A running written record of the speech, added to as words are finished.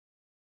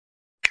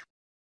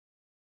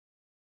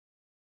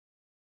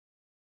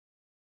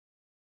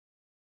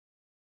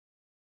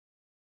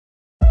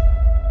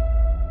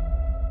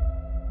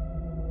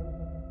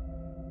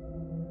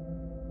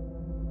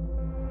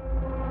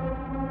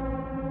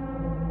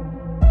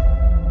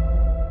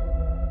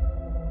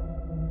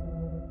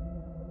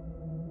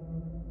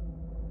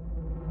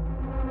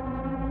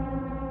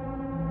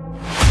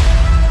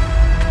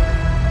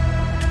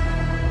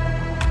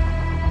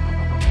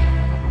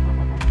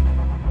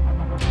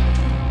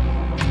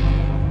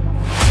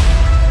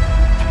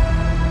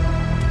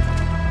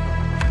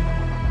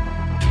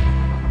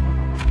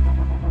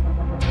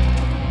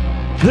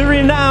the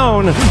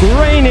renowned,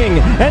 reigning,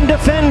 and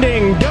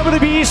defending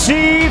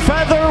WBC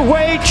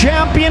Featherweight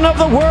Champion of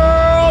the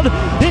World,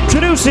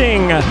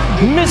 introducing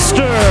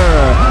Mr.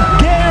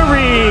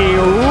 Garry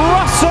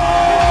Russel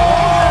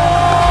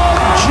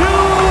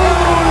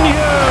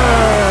Jr.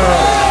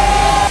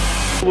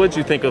 What did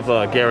you think of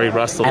Garry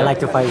Russel? I like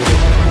to fight with him.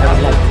 I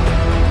would like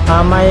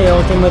my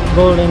ultimate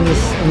goal in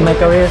my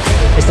career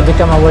is to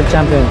become a world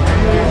champion,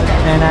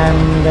 and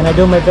I'm gonna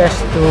do my best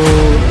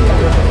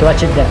to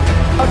achieve that.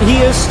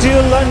 He is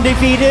still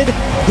undefeated,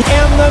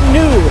 and the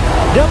new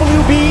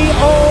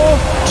WBO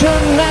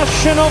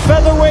International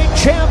Featherweight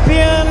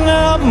Champion,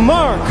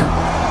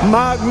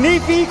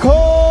 Magnifico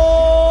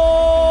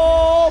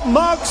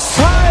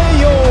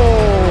Magsayo.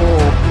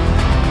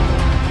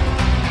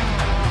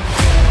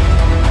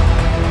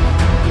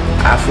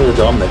 I feel as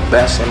though I'm the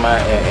best in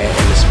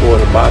the sport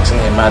of boxing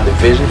in my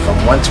division, from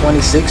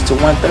 126 to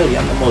 130.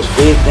 I'm the most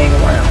fit thing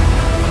around.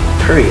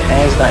 Period,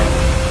 hands down.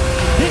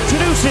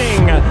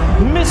 Introducing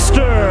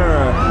Mr.